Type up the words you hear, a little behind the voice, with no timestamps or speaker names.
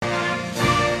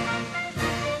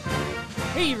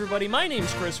Hey everybody, my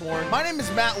name's Chris Warren. My name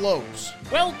is Matt Lopes.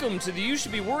 Welcome to the You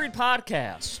Should Be Worried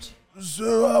podcast.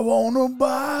 So I wanna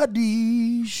buy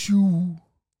these shoes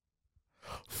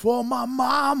for my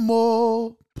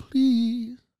mama,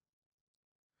 please.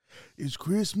 It's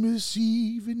Christmas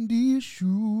Eve and these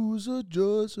shoes are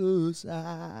just her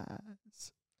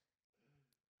size.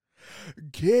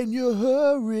 Can you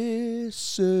hurry,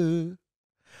 sir?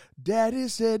 Daddy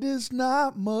said there's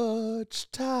not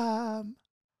much time.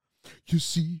 You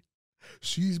see,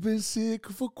 she's been sick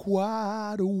for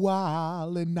quite a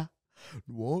while, and I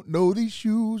won't know these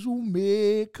shoes will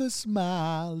make her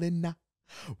smile, and I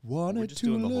want her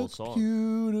to look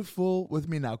beautiful. With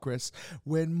me now, Chris.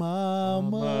 When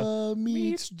Mama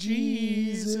meets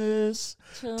Jesus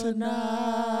tonight.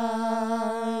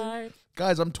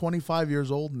 Guys, I'm 25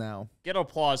 years old now. Get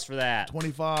applause for that.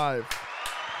 25.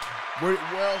 Where else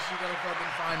are you going to fucking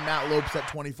find Matt Lopes at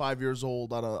 25 years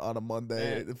old on a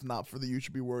Monday, if not for the You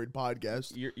Should Be Worried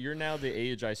podcast? You're now the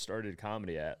age I started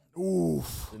comedy at.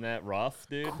 Oof. Isn't that rough,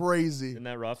 dude? Crazy. Isn't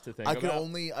that rough to think I about?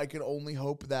 can only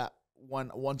hope that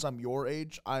once I'm your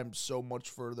age, I'm so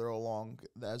much further along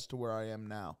as to where I am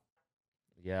now.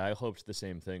 Yeah, I hoped the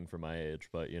same thing for my age,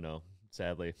 but, you know,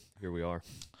 sadly, here we are.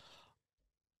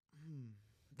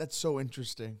 That's so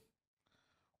interesting.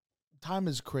 Time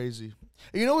is crazy.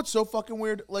 You know what's so fucking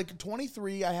weird? Like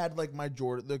 23, I had like my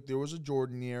Jordan. Like there was a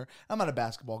Jordan year. I'm not a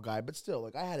basketball guy, but still,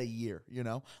 like I had a year. You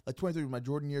know, like 23 was my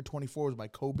Jordan year. 24 was my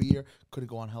Kobe year. Couldn't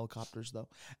go on helicopters though.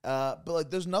 But like,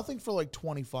 there's nothing for like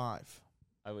 25.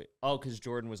 Because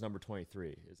Jordan was number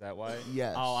 23. Is that why?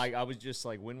 Yes. Oh, I was just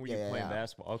like, when were you playing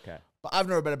basketball? Okay. But I've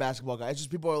never been a basketball guy. It's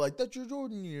just people are like, that's your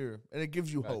Jordan year, and it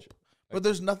gives you hope. But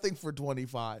there's nothing for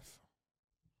 25.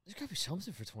 There's got to be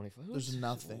something for 25. There's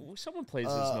nothing. Someone plays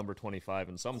this number 25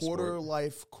 in some quarter sport.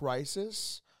 life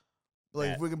crisis.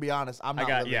 Like, if we can be honest, I'm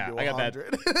not living to 100. I got that.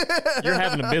 You're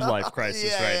having a midlife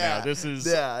crisis now. This is,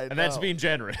 and that's being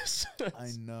generous.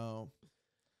 I know.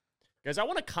 Guys, I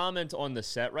want to comment on the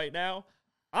set right now.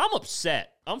 I'm upset.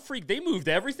 I'm freaked. They moved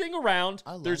everything around.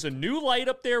 There's a new light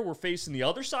up there. We're facing the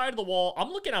other side of the wall. I'm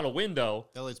looking out a window.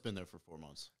 That light's been there for 4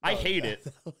 months. I hate it.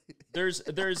 There's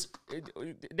a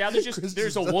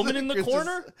woman in the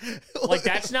corner. Like,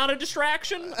 that's not a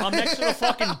distraction. I'm next to the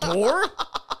fucking door.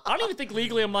 I don't even think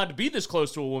legally I'm allowed to be this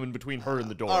close to a woman between her and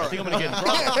the door. Right. I think I'm going to get in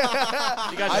trouble.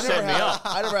 You guys are setting me up.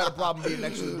 I never had a problem being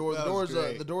next to the door.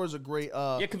 The door is a great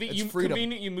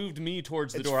convenient you moved me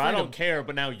towards the door. Freedom. I don't care,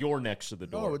 but now you're next to the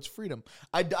door. No, it's freedom.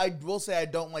 I will say I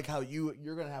don't like how you're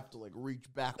going to have to like reach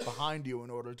back behind you in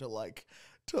order to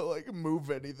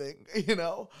move anything, you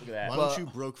know? Look at that. Why don't you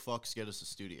broke fucks get us a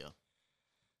studio?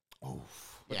 Oof.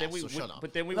 But then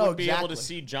we wouldn't be able to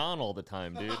see John all the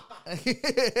time, dude.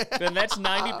 Then that's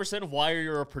 90% of why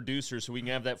you're a producer, so we can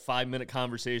have that 5-minute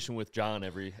conversation with John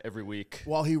every week.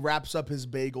 While he wraps up his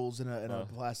bagels in a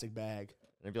plastic bag.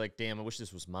 And I'd be like, damn, I wish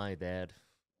this was my dad.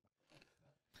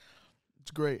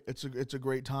 It's great. It's a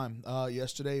great time.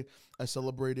 Yesterday I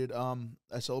celebrated my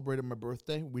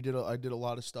birthday. I did a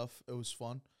lot of stuff. It was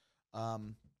fun. I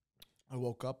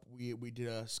woke up. We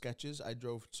did sketches. I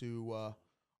drove to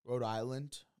Rhode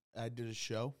Island. I did a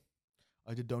show.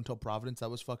 I did Don't Tell Providence. That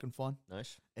was fucking fun.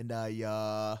 Nice. And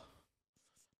I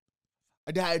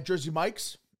had Jersey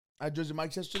Mike's. I had Jersey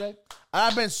Mike's yesterday.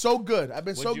 I've been so good. I've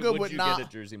been so good with not. What did you get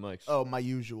at Jersey Mike's? Oh, my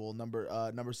usual number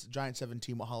giant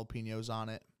 17 with jalapenos on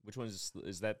it. Which one is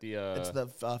that? The it's the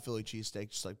Philly cheesesteak,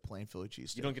 just like plain Philly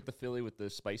cheesesteak. You don't get the Philly with the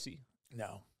spicy?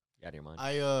 No. Yeah, out of your mind.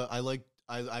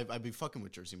 I've been fucking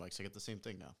with Jersey Mike's. I get the same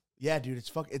thing now. Yeah, dude, it's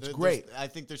great. I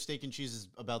think their steak and cheese is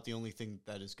about the only thing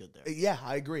that is good there. Yeah,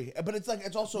 I agree. But it's like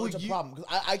it's a problem because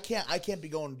I can't be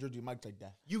going to Jersey Mike's like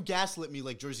that. You gaslit me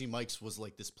like Jersey Mike's was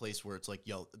like this place where it's like,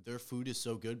 yo, their food is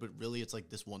so good, but really it's like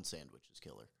this one sandwich is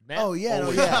killer. Yeah.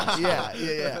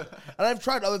 And I've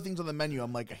tried other things on the menu.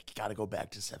 I'm like, I gotta go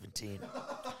back to 17.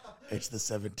 It's the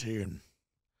 17.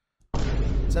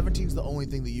 17's the only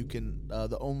thing that you can.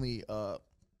 The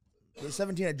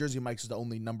 17 at Jersey Mike's is the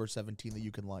only number 17 that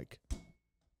you can like.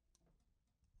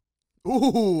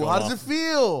 Ooh, how does it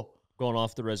feel? Going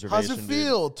off the reservation. How's it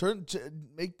feel?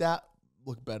 Make that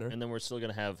look better. And then we're still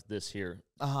gonna have this here.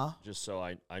 Just so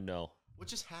I know. What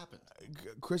just happened?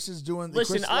 Chris is doing.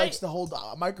 Listen, Chris likes to hold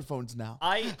microphones now.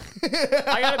 I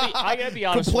gotta be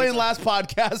honest. Complain last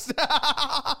podcast.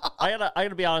 I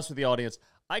gotta be honest with the audience.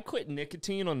 I quit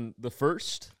nicotine on the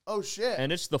 1st. Oh, shit.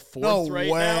 And it's the 4th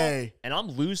now. And I'm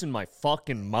losing my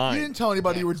fucking mind. You didn't tell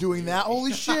anybody you were doing that.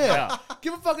 Holy shit. Yeah.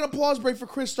 Give a fucking applause break for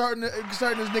Chris starting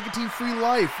his nicotine-free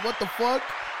life. What the fuck?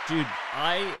 Dude,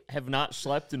 I have not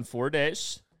slept in 4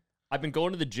 days. I've been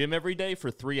going to the gym every day for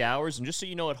 3 hours, and just so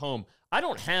you know at home, I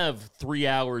don't have 3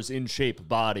 hours in shape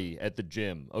body at the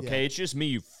gym, okay? Yeah. It's just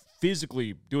me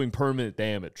physically doing permanent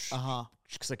damage Uh-huh.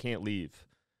 because I can't leave.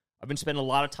 I've been spending a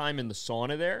lot of time in the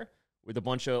sauna there with a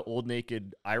bunch of old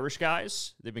naked Irish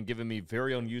guys. They've been giving me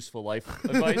very unuseful life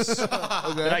advice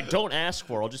that I don't ask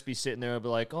for. I'll just be sitting there and be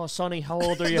like, oh, Sonny, how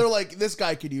old are you? They're like, this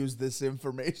guy could use this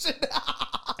information.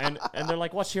 And they're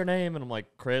like, what's your name? And I'm like,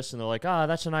 Chris. And they're like,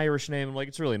 that's an Irish name. I'm like,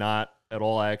 it's really not at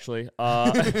all, actually.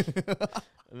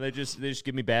 And they just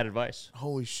give me bad advice.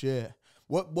 Holy shit.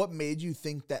 What made you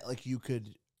think that, like, you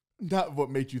could, not what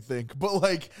made you think, but,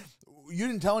 like, you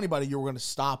didn't tell anybody you were going to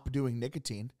stop doing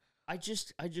nicotine. I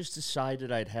just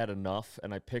decided I'd had enough,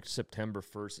 and I picked September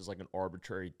 1st as, like, an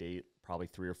arbitrary date probably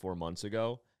 3 or 4 months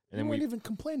ago. And You then weren't even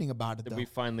complaining about it, then though. we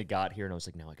finally got here, and I was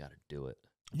like, now I got to do it.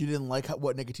 You didn't like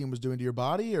what nicotine was doing to your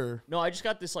body, or? No, I just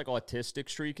got this, like, autistic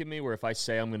streak in me where if I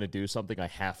say I'm going to do something, I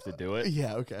have to do it.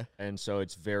 Yeah, okay. And so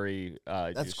it's very...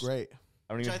 That's great.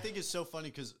 I don't Which even... I think is so funny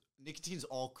because nicotine's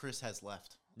all Chris has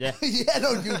left. Yeah. Yeah,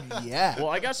 no, dude, yeah. Well,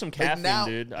 I got some caffeine, now-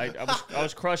 dude. I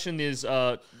was crushing these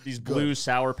blue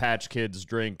Sour Patch Kids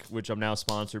drink, which I'm now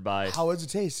sponsored by. How does it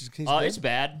taste? Does it taste It's good?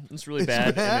 bad. It's really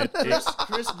bad. bad? And it's,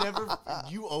 Chris never.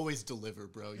 You always deliver,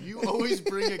 bro. You always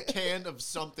bring a can of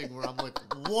something where I'm like,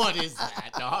 what is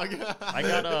that, dog? I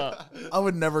got I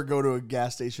would never go to a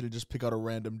gas station and just pick out a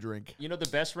random drink. You know, the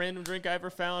best random drink I ever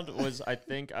found was I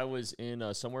think I was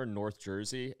in somewhere in North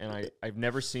Jersey, and I've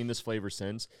never seen this flavor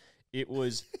since. It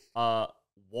was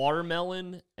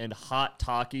watermelon and hot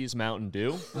Takis Mountain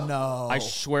Dew. No. I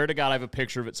swear to God, I have a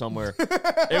picture of it somewhere.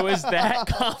 It was that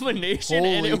combination,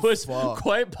 and it Holy was fuck.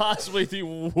 quite possibly the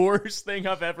worst thing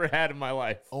I've ever had in my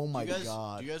life. Oh my Do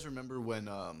god. you guys remember when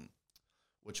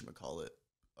whatchamacallit,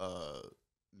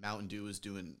 Mountain Dew was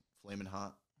doing Flamin'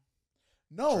 Hot?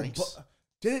 No, drinks? but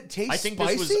did it taste I think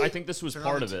spicy? this was Turn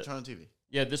part on of the- it. Turn on TV.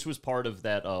 Yeah, this was part of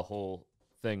that whole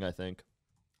thing, I think.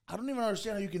 I don't even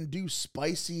understand how you can do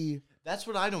spicy. That's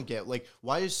what I don't get. Like,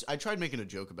 why is I tried making a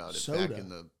joke about it Soda. back in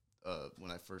the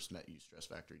when I first met you, Stress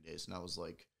Factory days, and I was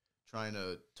like trying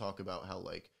to talk about how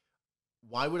like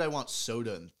why would I want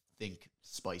soda and think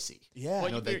spicy? Yeah.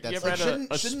 Well, know, you, like, you that's ever like- had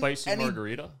Shouldn't- a shouldn't spicy any-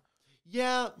 margarita?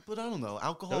 Yeah, but I don't know.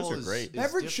 Alcohol Those are is great. is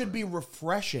Beverage should be different.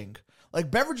 refreshing. Like,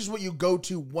 beverage is what you go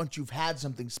to once you've had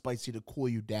something spicy to cool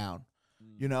you down.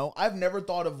 You know, I've never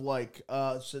thought of like,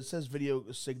 so it says video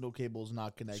signal cable is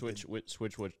not connected.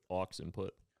 Switch what aux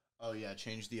input. Oh yeah,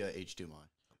 change the HDMI.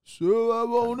 So I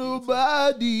want to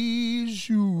buy these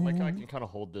shoes Like I can kind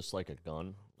of hold this like a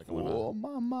gun. Like I'm for gonna,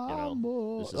 my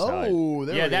mama. this is how I- Oh,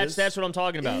 there yeah, it is. that's what I'm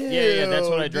talking about. Yeah, that's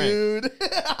what I drank. Dude.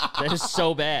 That is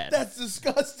so bad. That's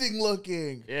disgusting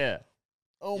looking. Yeah.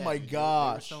 Oh Yeah, my dude, They were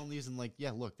gosh. selling these and like,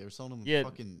 yeah, look, they were selling them. In Yeah,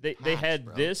 fucking they packs, had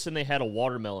bro. this and they had a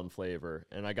watermelon flavor,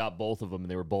 and I got both of them, and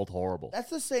they were both horrible.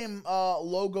 That's the same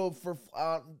logo for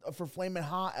Flamin'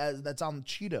 Hot as that's on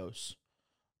Cheetos.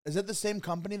 Is it the same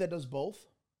company that does both?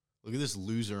 Look at this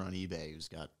loser on eBay who's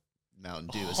got Mountain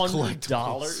Dew as $100.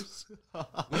 collectibles.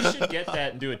 We should get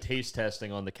that and do a taste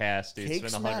testing on the cast, dude. Cake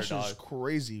Spend Smash is $100.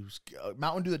 crazy.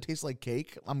 Mountain Dew that tastes like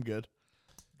cake. I'm good.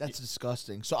 That's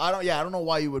disgusting. So I don't know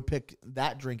why you would pick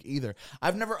that drink either.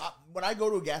 I've never when I go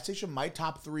to a gas station, my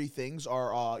top 3 things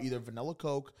are either vanilla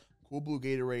Coke, Cool Blue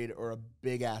Gatorade, or a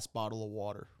big ass bottle of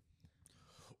water.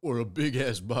 Or a big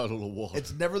ass bottle of water.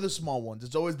 It's never the small ones.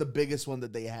 It's always the biggest one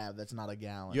that they have. That's not a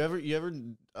gallon. You ever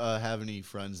have any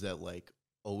friends that like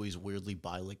always weirdly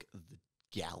buy like the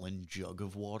gallon jug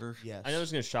of water? Yes. I know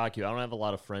it's going to shock you. I don't have a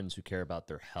lot of friends who care about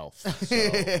their health. So,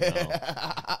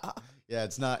 no. Yeah,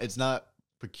 it's not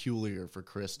peculiar for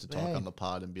Chris to talk Hey. on the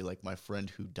pod and be like my friend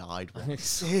who died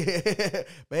once. But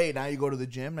hey, now you go to the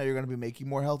gym. Now you're going to be making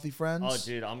more healthy friends. Oh,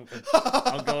 dude, I'm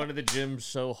going to the gym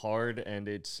so hard, and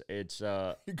it's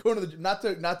You're going to the gym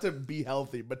not to be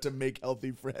healthy, but to make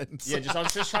healthy friends. yeah, I'm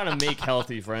just trying to make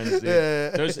healthy friends,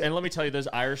 dude. And let me tell you, those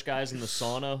Irish guys in the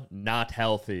sauna, not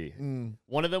healthy.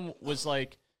 One of them was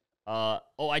like,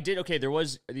 there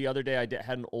was the other day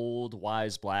had an old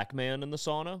wise black man in the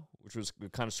sauna, which was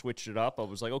kind of switched it up. I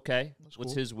was like, okay,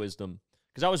 what's cool. his wisdom?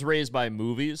 Because I was raised by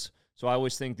movies, so I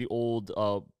always think the old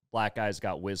black guys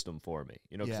got wisdom for me,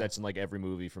 you know, because Yeah. that's in like every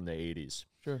movie from the 80s.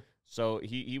 Sure. So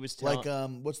he was telling,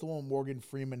 Like what's the one with Morgan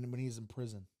Freeman when he's in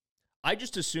prison? I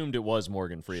just assumed it was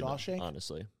Morgan Freeman, Shawshank?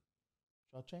 honestly.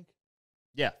 Shawshank?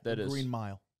 Yeah, that is. Green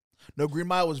Mile. No, Green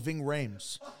Mile was Ving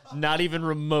Rhames. Not even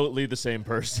remotely the same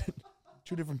person.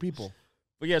 2 different people.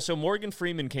 But yeah, so Morgan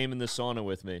Freeman came in the sauna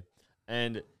with me,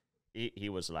 and he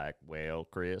was like, well,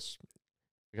 Chris,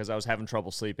 because I was having trouble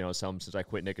sleeping. I was telling him since I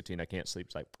quit nicotine, I can't sleep.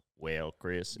 He's like, well,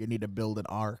 Chris, You need to build an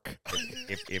ark.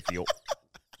 if you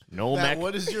No Matt,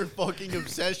 what is your fucking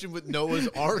obsession with Noah's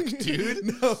Ark,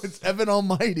 dude? No, it's Evan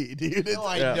Almighty, dude. No,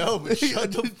 I know, but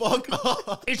shut the fuck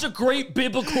up. It's a great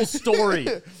biblical story.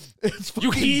 It's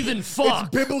You heathen fuck. It's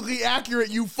biblically accurate,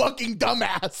 you fucking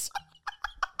dumbass.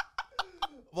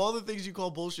 Of all the things you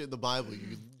call bullshit in the Bible,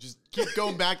 you just keep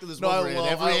going back to this No, one where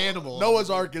every animal. Noah's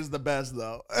Ark is the best,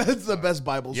 though. It's the best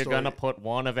Bible You're story. gonna put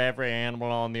one of every animal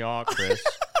on the ark, Chris,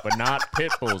 but not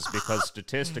pit bulls because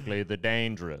statistically they're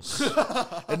dangerous.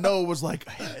 And Noah was like,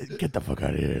 hey, get the fuck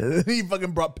out of here. He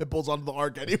fucking brought pit bulls onto the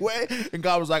ark anyway. And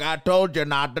God was like, I told you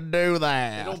not to do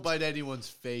that. They don't bite anyone's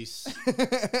face.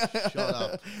 Shut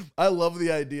up. I love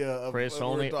the idea of Chris,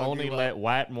 what we were talking only about. let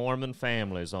white Mormon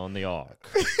families on the ark.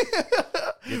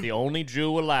 You're the only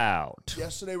Jew allowed.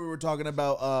 Yesterday we were talking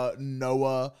about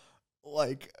Noah,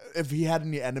 like, if he had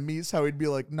any enemies, how he'd be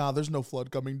like, nah, there's no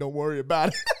flood coming, don't worry about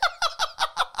it.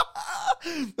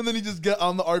 And then he just get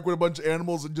on the ark with a bunch of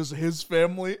animals and just his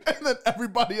family, and then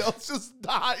everybody else just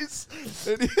dies.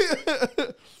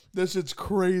 And this shit's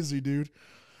crazy, dude.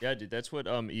 Yeah, dude, that's what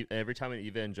every time an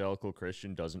evangelical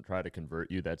Christian doesn't try to convert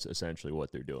you, that's essentially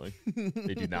what they're doing.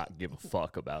 They do not give a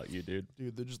fuck about you, dude.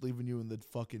 Dude, they're just leaving you in the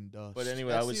fucking dust. But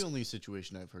anyway, That's the only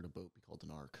situation I've heard a boat be called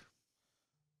an ark.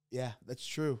 Yeah, that's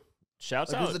true.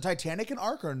 Shouts Like, out. was the Titanic an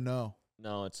ark or no?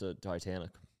 No, it's a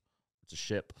Titanic. It's a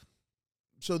ship.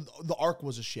 So the ark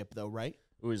was a ship, though, right?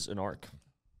 It was an ark,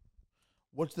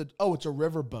 What's the? Oh, it's a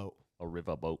river boat. a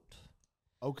river boat.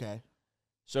 Okay.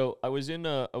 So I was in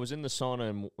the sauna,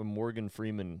 and when Morgan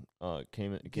Freeman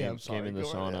came in the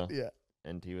sauna, Yeah.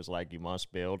 and he was like, "You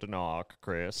must build an ark,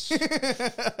 Chris."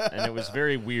 And it was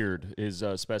very weird, his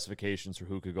specifications for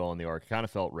who could go on the ark. It kind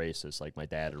of felt racist, like my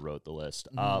dad had wrote the list.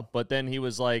 But then he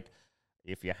was like,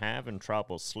 "If you're having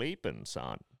trouble sleeping,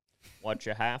 son, what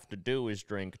you have to do is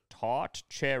drink tart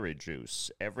cherry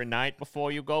juice every night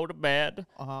before you go to bed,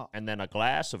 and then a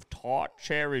glass of tart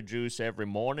cherry juice every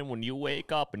morning when you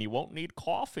wake up, and you won't need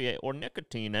coffee or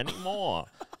nicotine anymore."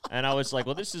 And I was like,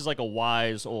 well, this is like a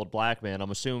wise old black man.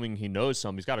 I'm assuming he knows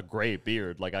something. He's got a great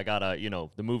beard. Like, I gotta,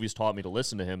 the movies taught me to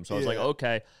listen to him. So I was like,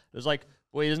 okay. There's like,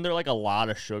 wait, isn't there like a lot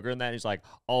of sugar in that? And he's like,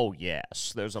 oh,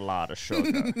 yes, there's a lot of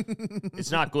sugar.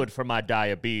 It's not good for my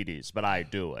diabetes, but I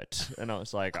do it. And I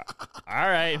was like, all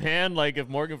right, man. Like, if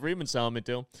Morgan Freeman's telling me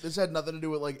to. This had nothing to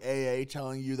do with like AA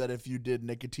telling you that if you did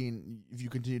nicotine, if you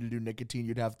continue to do nicotine,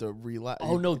 you'd have to relapse.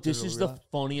 Oh, no, this is the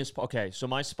funniest. Okay, so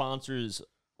my sponsor's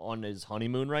on his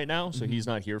honeymoon right now, so he's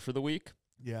not here for the week.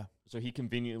 Yeah. So he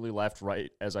conveniently left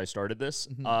right as I started this.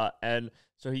 And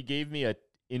so he gave me a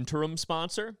interim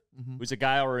sponsor, who's a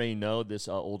guy I already know, this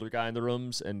older guy in the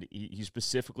rooms, and he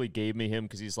specifically gave me him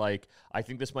because he's like, I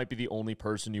think this might be the only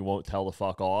person you won't tell the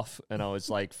fuck off. And I was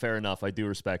like, fair enough, I do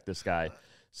respect this guy.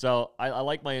 So I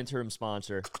like my interim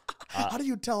sponsor. How do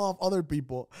you tell off other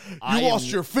people? You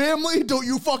lost your family? Don't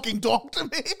you fucking talk to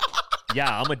me?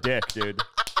 Yeah, I'm a dick, dude.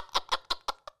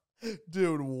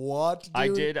 Dude, what?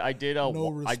 Dude? I did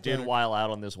No I did respect. while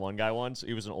out on this one guy once.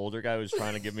 He was an older guy who was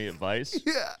trying to give me advice.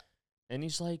 Yeah. And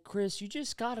he's like, Chris, you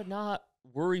just gotta not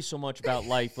worry so much about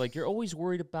life. Like, you're always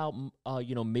worried about,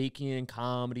 making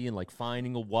comedy and like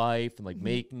finding a wife and like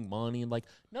making money and like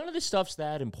none of this stuff's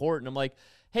that important. I'm like,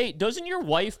 hey, doesn't your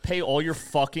wife pay all your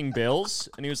fucking bills?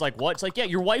 And he was like, what? It's like, yeah,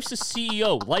 your wife's a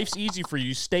CEO. Life's easy for you.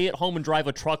 You stay at home and drive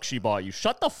a truck she bought you.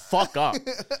 Shut the fuck up.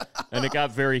 And it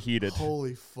got very heated.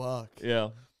 Holy fuck. Yeah.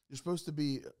 It's supposed to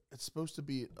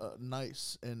be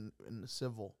nice and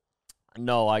civil.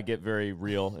 No, I get very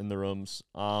real in the rooms.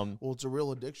 Well, it's a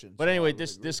real addiction. But anyway,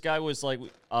 this guy was like,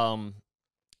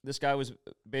 this guy was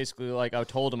basically like, I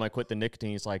told him I quit the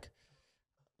nicotine. He's like,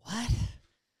 what?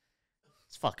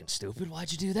 It's fucking stupid. Why'd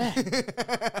you do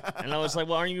that? And I was like,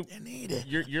 well, aren't you? You need it.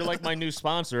 You're like my new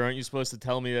sponsor. Aren't you supposed to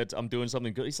tell me that I'm doing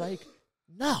something good? He's like,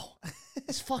 no,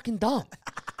 it's fucking dumb.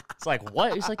 It's like,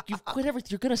 what? He's like, you've quit everything.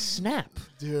 You're going to snap.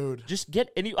 Dude. Just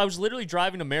get any. I was literally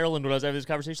driving to Maryland when I was having this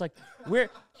conversation. He's like, where?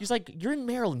 He's like, you're in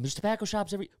Maryland. There's tobacco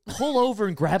shops pull over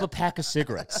and grab a pack of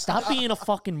cigarettes. Stop being a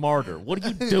fucking martyr. What are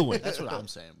you doing? That's what I'm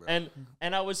saying, bro.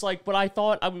 And I was like, but I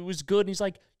thought it was good. And he's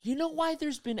like, you know why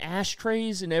there's been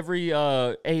ashtrays in every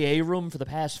AA room for the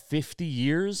past 50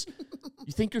 years?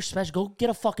 You think you're special? Go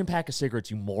get a fucking pack of cigarettes,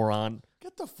 you moron.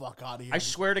 Get the fuck out of here. I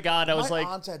swear to God, I was like...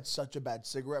 My aunt's had such a bad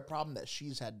cigarette problem that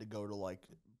she's had to go to, like,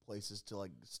 places to,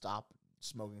 like, stop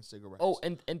smoking cigarettes. Oh,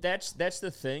 and that's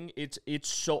the thing. It's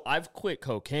so... I've quit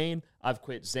cocaine. I've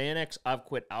quit Xanax. I've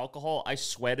quit alcohol. I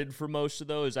sweated for most of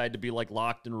those. I had to be like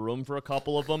locked in a room for a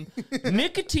couple of them.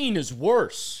 Nicotine is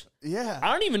worse. Yeah.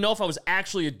 I don't even know if I was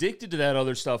actually addicted to that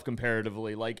other stuff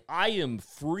comparatively. Like, I am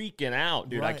freaking out,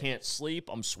 dude. Right. I can't sleep.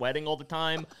 I'm sweating all the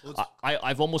time.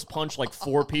 I've almost punched like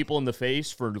 4 people in the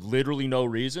face for literally no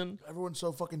reason. Everyone's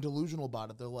so fucking delusional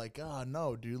about it. They're like,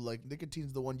 no, dude. Like,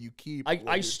 nicotine's the one you keep.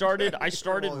 I started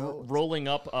rolling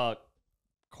up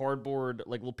cardboard,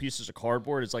 like little pieces of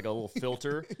cardboard. It's like a little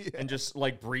filter, and just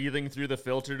like breathing through the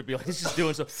filter to be like, this is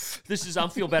doing so. I'm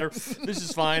feel better. This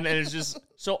is fine, and it's just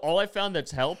so. All I found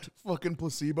that's helped. Fucking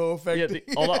placebo effect.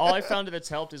 Yeah, all I found that's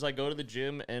helped is I go to the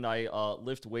gym and I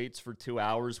lift weights for 2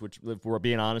 hours. Which, if we're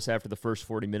being honest, after the first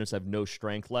 40 minutes, I have no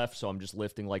strength left, so I'm just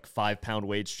lifting like 5-pound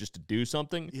weights just to do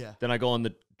something. Yeah. Then I go on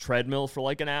the treadmill for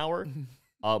like an hour,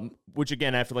 which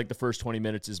again after like the first 20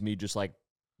 minutes is me just like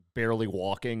barely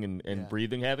walking and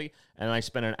breathing heavy, and I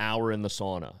spent an hour in the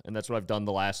sauna, and that's what I've done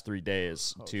the last 3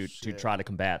 days to try to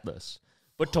combat this.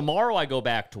 But tomorrow I go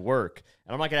back to work,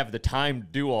 and I'm not gonna have the time to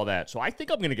do all that, so I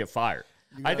think I'm gonna get fired.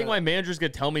 I think my manager's gonna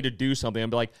tell me to do something and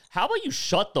be like, how about you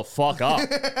shut the fuck up?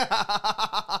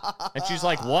 And she's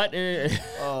like, what?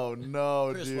 Oh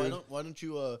no, Chris, dude. why don't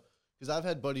you because I've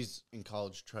had buddies in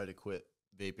college try to quit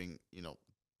vaping,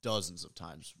 dozens of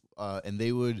times, and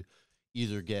they would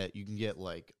either get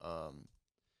like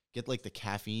the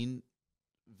caffeine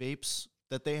vapes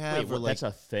that they have. Wait, what, that's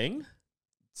a thing?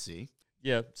 See?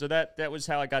 Yeah, so that was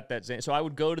how I got that Xanax. So I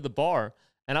would go to the bar,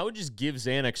 and I would just give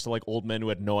Xanax to, like, old men who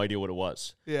had no idea what it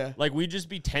was. Yeah. Like, we'd just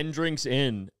be 10 drinks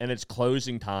in, and it's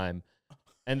closing time,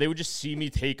 and they would just see me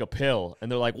take a pill, and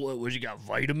they're like, what you got,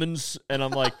 vitamins? And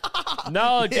I'm like,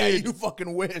 no, dude. Yeah, you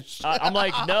fucking wish. I'm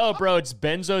like, no, bro, it's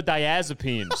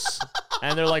benzodiazepines.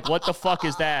 And they're like, what the fuck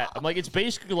is that? I'm like, it's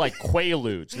basically like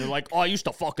Quaaludes. And they're like, oh, I used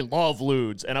to fucking love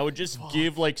Ludes. And I would just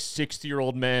give like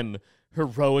 60-year-old men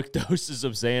heroic doses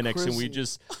of Xanax. And we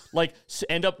just like I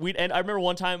remember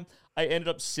one time I ended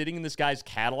up sitting in this guy's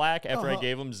Cadillac after I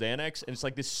gave him Xanax. And it's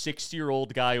like this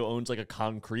 60-year-old guy who owns like a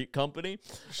concrete company.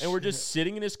 And we're just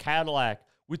sitting in his Cadillac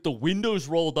with the windows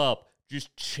rolled up,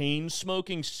 just chain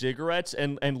smoking cigarettes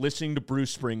and listening to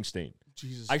Bruce Springsteen.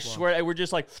 Jesus, I swear, we're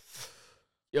just like,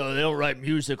 yo, they don't write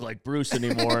music like Bruce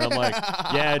anymore. And I'm like,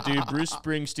 yeah, dude, Bruce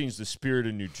Springsteen's the spirit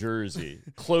of New Jersey.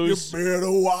 Close. You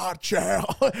better watch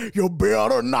out. You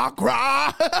better not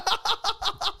cry.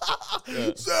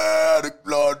 Santa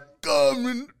Claus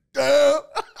coming down.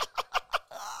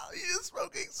 You're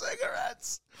smoking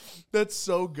cigarettes. That's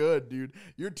so good, dude.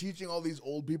 You're teaching all these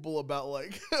old people about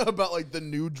like the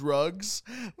new drugs.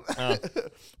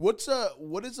 What's a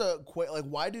Quaalude?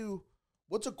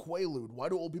 Why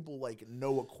do old people like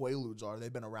know what Quaaludes are?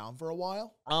 They've been around for a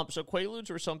while. So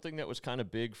Quaaludes were something that was kind of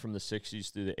big from the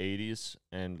 60s through the 80s,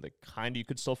 and like kind of you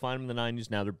could still find them in the 90s.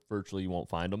 Now they're virtually, you won't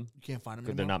find them. You can't find them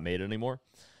because anymore. they're not made anymore.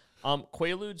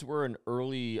 Quaaludes were an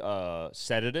early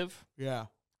sedative. Yeah.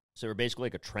 So they were basically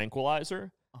like a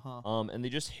tranquilizer. And they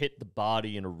just hit the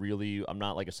body in a really, I'm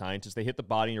not like a scientist, they hit the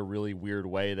body in a really weird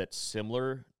way that's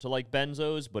similar to like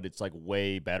benzos, but it's like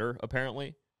way better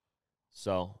apparently.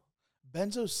 So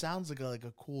Benzo sounds like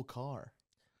a cool car.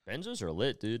 Benzos are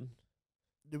lit, dude.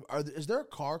 Is there a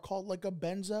car called like a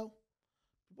Benzo?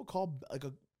 People call like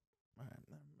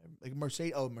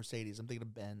Mercedes. Oh, Mercedes. I'm thinking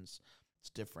of Benz. It's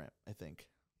different, I think.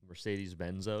 Mercedes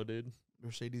Benzo, dude.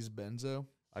 Mercedes Benzo.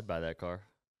 I'd buy that car.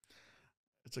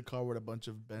 It's a car with a bunch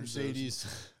of Benzos.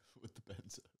 Mercedes with the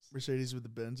Benzos. Mercedes with the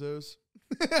Benzos.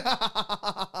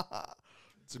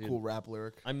 It's a cool rap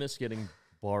lyric. I miss getting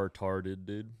bar-tarded,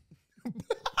 dude.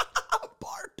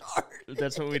 Bar-tarded.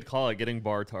 That's what we'd call it, getting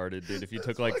bar-tarded, dude. If you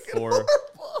took like four,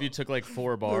 if you took like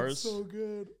 4 bars. That's so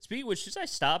good. Speaking of which, since I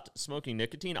stopped smoking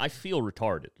nicotine, I feel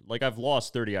retarded. Like I've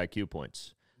lost 30 IQ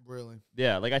points. Really?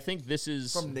 Yeah, like I think this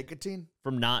is from nicotine?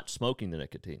 From not smoking the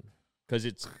nicotine. Because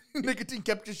it's nicotine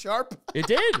kept you sharp? It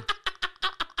did.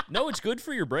 No, it's good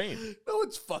for your brain. No,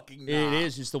 it's fucking not. It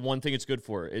is. It's the one thing it's good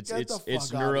for. It's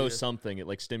neuro something. It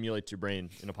like stimulates your brain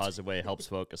in a positive way. It helps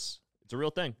focus. It's a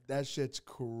real thing. That shit's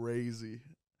crazy.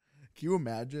 Can you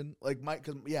imagine? Like my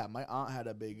aunt had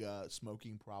a big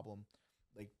smoking problem,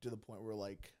 like to the point where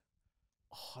like,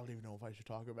 I don't even know if I should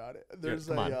talk about it.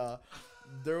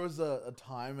 There was a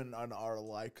time in our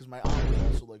life, because my aunt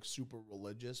was also like super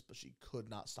religious, but she could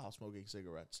not stop smoking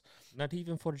cigarettes. Not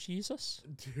even for Jesus?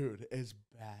 Dude, it's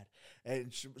bad.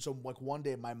 And so like one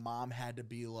day my mom had to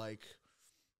be like,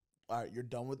 all right, you're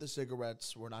done with the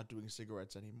cigarettes. We're not doing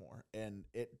cigarettes anymore. And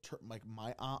like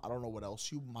my aunt, I don't know what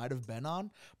else you might have been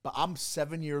on, but I'm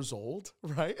 7 years old,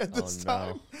 right, at this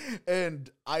time. And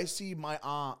I see my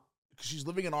aunt, because she's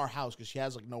living in our house because she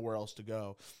has like nowhere else to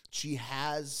go. She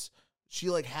has she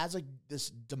like has like this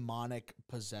demonic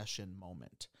possession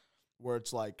moment where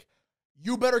it's like,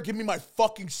 you better give me my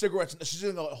fucking cigarettes. And she's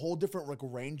in a whole different like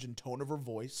range and tone of her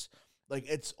voice. Like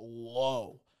it's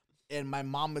low. And my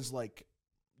mom is like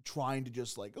trying to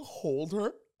just like hold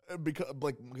her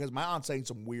because my aunt's saying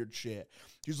some weird shit.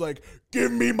 She's like,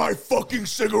 give me my fucking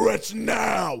cigarettes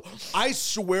now. I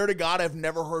swear to God, I've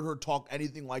never heard her talk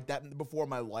anything like that before in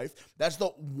my life. That's the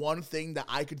one thing that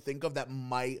I could think of that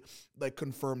might like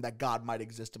confirm that God might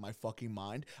exist in my fucking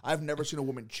mind. I've never seen a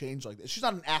woman change like this. She's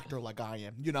not an actor like I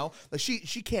am, you know? Like she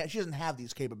doesn't have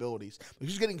these capabilities. Like,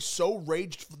 she's getting so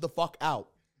raged the fuck out.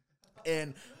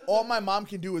 And all my mom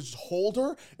can do is hold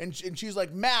her, and she's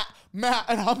like, Matt,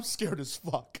 and I'm scared as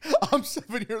fuck. I'm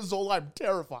 7 years old. I'm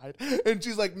terrified. And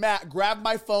she's like, Matt, grab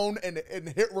my phone and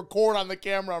hit record on the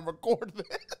camera and record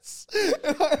this.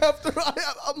 And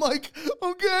I'm like,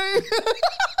 okay.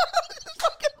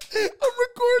 I'm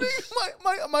recording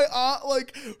my aunt,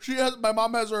 like my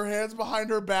mom has her hands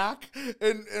behind her back,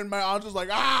 and my aunt's just like,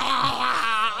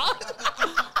 ah.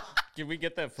 Can we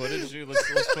get that footage, dude?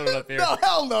 Let's put it up here. No,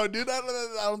 hell no, dude. I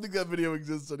don't think that video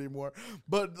exists anymore.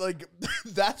 But like,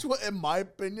 that's what, in my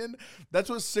opinion, that's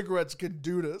what cigarettes can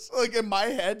do to us. Like in my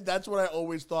head, that's what I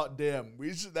always thought. Damn,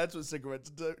 that's what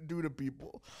cigarettes do to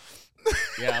people.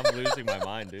 Yeah, I'm losing my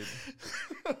mind, dude.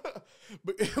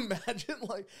 But imagine,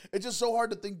 like, it's just so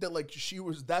hard to think that, like,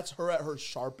 that's her at her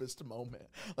sharpest moment.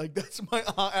 Like, that's my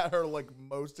aunt at her, like,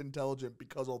 most intelligent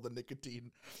because all the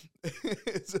nicotine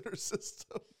is in her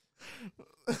system.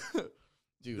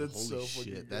 Dude, that's holy so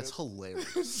shit, that's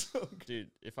hilarious. So good. Dude,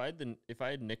 if I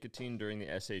had nicotine during the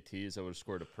SATs, I would have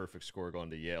scored a perfect score going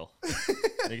to Yale.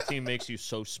 Nicotine makes you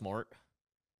so smart.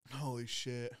 Holy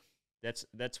shit.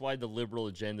 That's why the liberal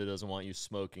agenda doesn't want you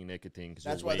smoking nicotine, because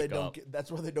that's why they don't.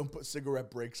 That's why they don't put cigarette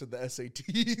breaks in the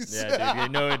SATs. Yeah, dude, you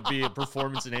know it'd be a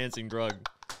performance enhancing drug.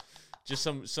 Just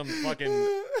some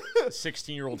fucking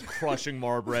 16-year-old crushing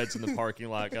Marbreds in the parking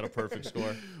lot got a perfect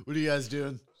score. What are you guys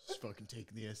doing? Just fucking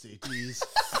taking the SATs.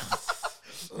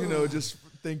 You know, just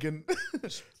thinking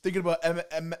about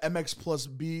MX plus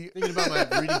B. Thinking about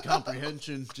my reading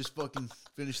comprehension. Just fucking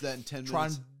finish that in 10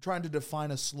 minutes. Trying to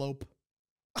define a slope.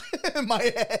 In my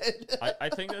head. I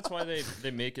think that's why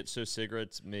they make it so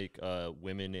cigarettes make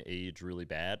women age really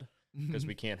bad, because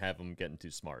we can't have them getting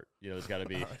too smart. You know, there's got to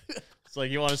be. It's like,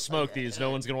 you want to smoke these, no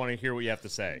one's going to want to hear what you have to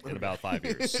say in about 5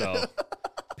 years. So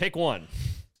pick one.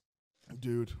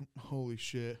 Dude, holy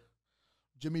shit.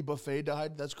 Jimmy Buffet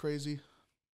died? That's crazy.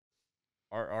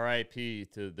 R.I.P.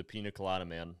 to the Pina Colada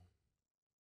Man.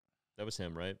 That was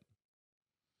him, right?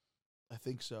 I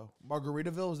think so.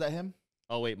 Margaritaville, was that him?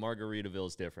 Oh, wait, Margaritaville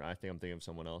is different. I think I'm thinking of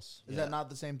someone else. Is that not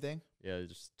the same thing? Yeah,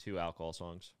 just 2 alcohol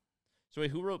songs. So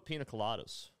wait, who wrote Pina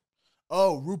Coladas?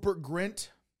 Oh, Rupert Grint.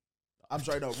 I'm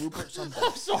sorry, no, Rupert something.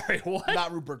 I'm sorry, what?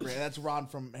 Not Rupert Grint. That's Ron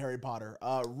from Harry Potter.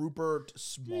 Rupert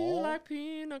Small. Like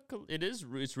it's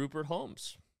Rupert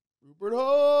Holmes. Rupert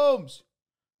Holmes.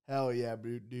 Hell yeah,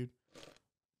 dude.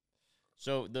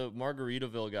 So the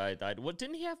Margaritaville guy died. What,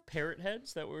 didn't he have parrot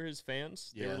heads that were his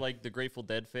fans? Yeah. They were like the Grateful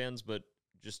Dead fans, but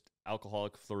just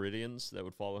alcoholic Floridians that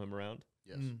would follow him around.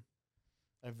 Yes.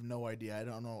 I have no idea. I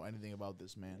don't know anything about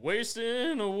this man.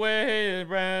 Wasting away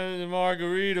around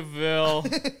Margaritaville.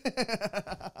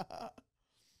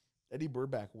 Eddie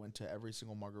Burback went to every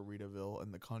single Margaritaville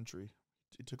in the country.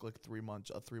 It took like 3 months,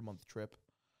 a 3-month trip.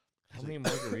 How many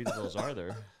Margaritavilles are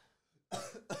there?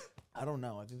 I don't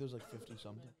know. I think there's like 50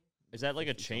 something. Is that like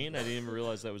a chain? I didn't even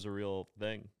realize that was a real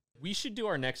thing. We should do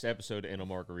our next episode in a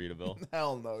Margaritaville.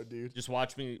 Hell no, dude. Just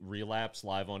watch me relapse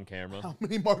live on camera. How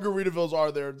many Margaritavilles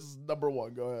are there? This is number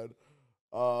one. Go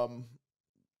ahead.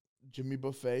 Jimmy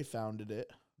Buffet founded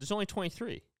it. There's only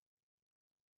 23.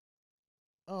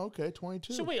 Oh, okay,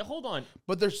 22. So wait, hold on.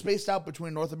 But they're spaced out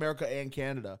between North America and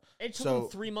Canada. It took them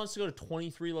 3 months to go to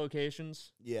 23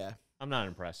 locations. Yeah. I'm not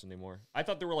impressed anymore. I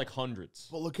thought there were like hundreds.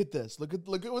 But look at this. Look at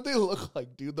what they look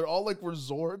like, dude. They're all like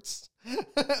resorts.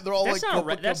 They're all That's like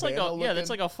not that's like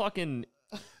that's like a fucking.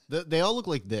 They all look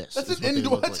like this. That's an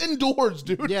indoor. That's indoors,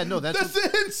 dude. Yeah, no, that's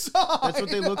inside. That's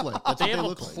what they look like. That's They what have they a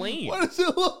look like. plane. What does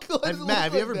it look like? Matt,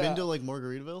 have you ever been to like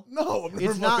Margaritaville? No, I've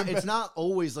never It's not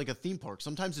always like a theme park.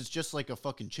 Sometimes it's just like a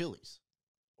fucking Chili's.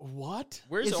 What?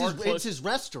 It's his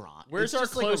restaurant. Where's our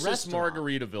just like a closest restaurant.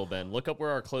 Margaritaville, Ben? Look up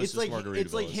where our closest Margaritaville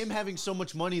It's like is. him having so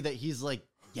much money that he's like,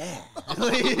 yeah.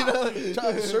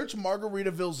 Search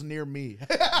Margaritavilles near me.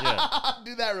 Yeah.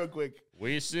 Do that real quick.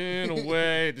 Wasting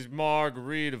away to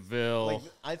Margaritaville.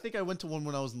 Like, I think I went to one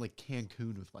when I was in like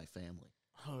Cancun with my family.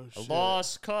 Oh, I shit.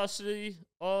 lost custody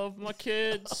of my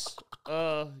kids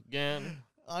again.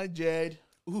 Hi, Jade.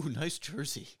 Ooh, nice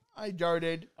jersey. Hi,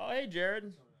 Jared. Oh, hey,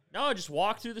 Jared. No, just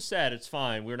walk through the set. It's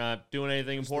fine. We're not doing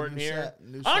anything important here.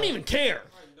 New I don't set. even care.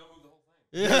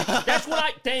 Yeah. That's what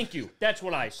I. Thank you. That's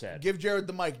what I said. Give Jared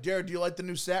the mic. Jared, do you like the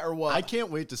new set or what? I can't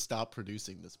wait to stop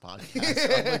producing this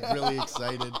podcast. I'm like really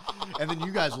excited, and then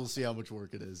you guys will see how much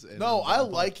work it is. And No, I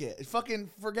like it. Fucking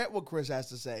forget what Chris has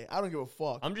to say. I don't give a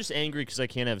fuck. I'm just angry because I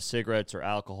can't have cigarettes or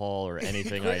alcohol or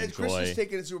anything I enjoy. Chris is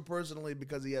taking it super personally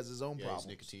because he has his own Yeah, problems. he's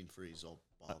nicotine free. He's all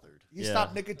bothered. He Yeah.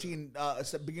 stopped nicotine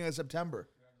beginning of September.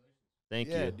 Thank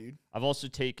Yeah, you. dude. I've also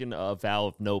taken a vow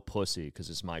of no pussy because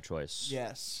it's my choice.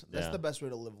 Yes, that's Yeah. the best way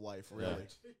to live life, really.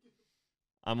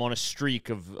 I'm on a streak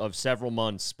of several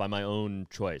months by my own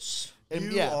choice. And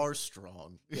You yeah, are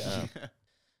strong. Yeah.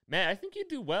 Man, I think you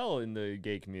do well in the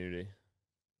gay community.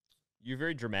 You're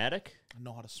very dramatic. I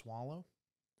know how to swallow.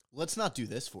 Let's not do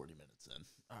this 40 minutes then.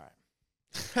 All right.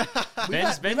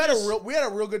 Ben's We had a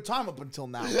real good time up until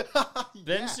now.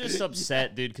 Ben's just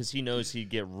upset, dude, because he knows he'd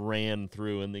get ran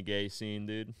through in the gay scene,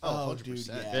 dude. Oh, 100%. dude,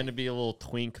 yeah. Then to be a little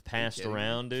twink passed kidding me?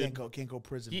 around, dude. Can't go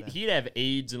prison. Ben. He'd have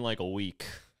AIDS in like a week.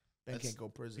 Ben That's- can't go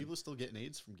prison. People still getting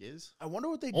AIDS from gays? I wonder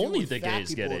what they do Only with the fat gays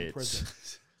people get in AIDS. prison.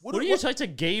 What are you? It's a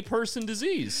gay person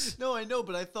disease. No, I know,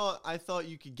 but I thought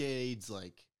you could get AIDS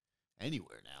like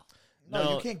anywhere now. No,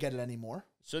 No. you can't get it anymore.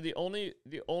 So the only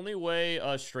way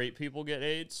straight people get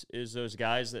AIDS is those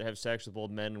guys that have sex with both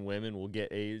men and women will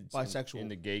get AIDS Bisexual. in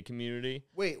the gay community.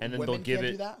 Wait, And then women they'll give can't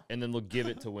it do that? and then they'll give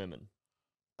it to women.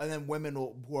 And then women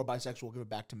who are bisexual will give it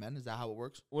back to men. Is that how it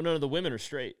works? Well, no, the women are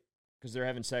straight because they're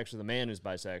having sex with a man who's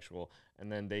bisexual,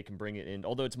 and then they can bring it in.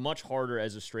 Although it's much harder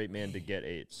as a straight man to get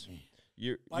AIDS.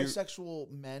 You're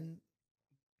Bisexual men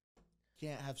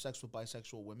can't have sex with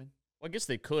bisexual women. well, I guess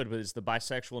they could, but it's the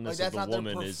bisexualness Like, of that's the not their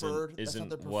woman preferred- that's not isn't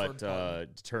their what preferred partner.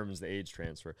 determines the AIDS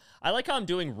transfer. I like how I'm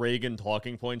doing Reagan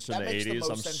talking points from That the makes the 80s. I'm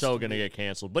most sense so to gonna me. get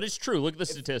canceled, but it's true. Look at the If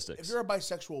statistics. you're a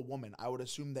bisexual woman, I would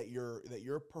assume that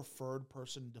your preferred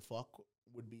person to fuck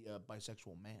would be a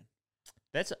bisexual man.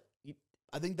 That's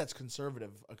I think that's a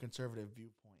conservative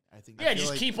viewpoint. I think. yeah. feel Just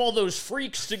like- keep all those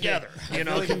freaks together. I You feel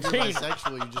know, like if you're contain.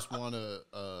 bisexual, you just want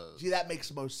to. See, that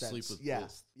makes most sense. Sleep with yeah,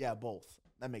 both. yeah, both.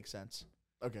 That makes sense.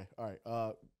 Okay, all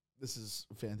right. This is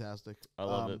fantastic. I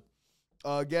love it.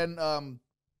 Again,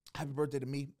 happy birthday to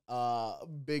me.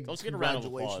 Big Let's get a round of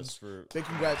applause congratulations. for. Big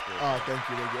congrats! Thank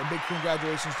you. And big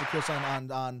congratulations to Chris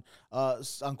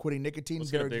on quitting nicotine.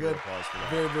 Let's get a Very bigger good. applause for that.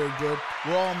 Very, very good.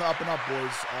 We're all on the up and up,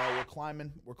 boys.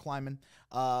 We're climbing.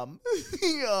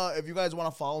 If you guys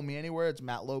want to follow me anywhere, it's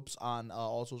Matt Lopes on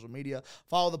all social media.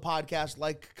 Follow the podcast,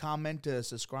 like, comment,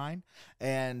 subscribe.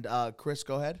 And Chris,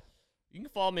 go ahead. You can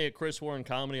follow me at Chris Warren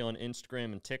Comedy on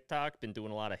Instagram and TikTok. Been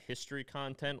doing a lot of history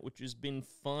content, which has been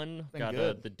fun. Been Got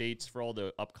good. the dates for all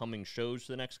the upcoming shows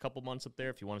for the next couple months up there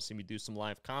if you want to see me do some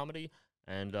live comedy.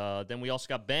 And then we also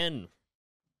got Ben.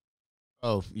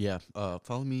 Oh yeah.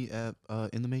 Follow me at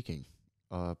In the Making.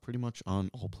 Pretty much on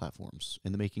all platforms.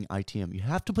 In the Making ITM. You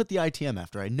have to put the ITM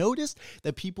after. I noticed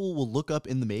that people will look up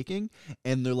In the Making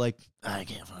and they're like, I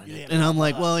can't find it. And I'm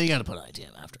like, well, you got to put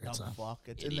ITM after. It's Dumb fuck.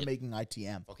 It's in idiot. the Making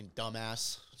ITM. fucking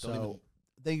dumbass. So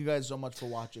thank you guys so much for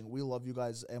watching. We love you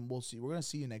guys, and we're gonna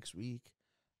see you next week.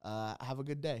 Have a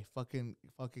good day. Fucking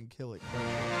kill it.